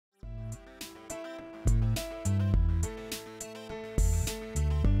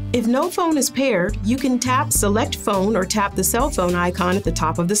If no phone is paired, you can tap Select Phone or tap the cell phone icon at the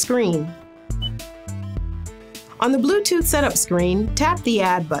top of the screen. On the Bluetooth setup screen, tap the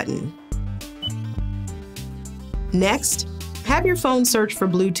Add button. Next, have your phone search for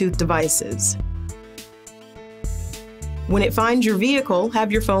Bluetooth devices. When it finds your vehicle,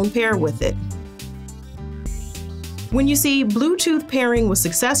 have your phone pair with it. When you see Bluetooth pairing was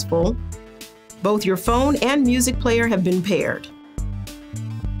successful, both your phone and music player have been paired.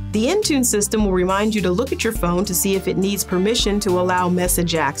 The Entune system will remind you to look at your phone to see if it needs permission to allow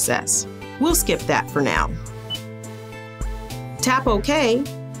message access. We'll skip that for now. Tap OK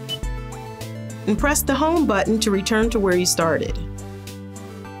and press the Home button to return to where you started.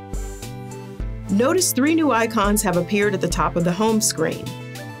 Notice 3 new icons have appeared at the top of the home screen: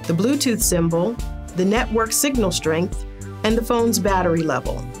 the Bluetooth symbol, the network signal strength, and the phone's battery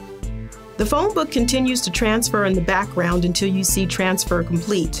level. The phone book continues to transfer in the background until you see Transfer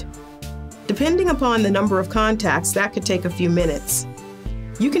Complete. Depending upon the number of contacts, that could take a few minutes.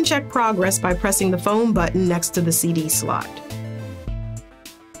 You can check progress by pressing the Phone button next to the CD slot.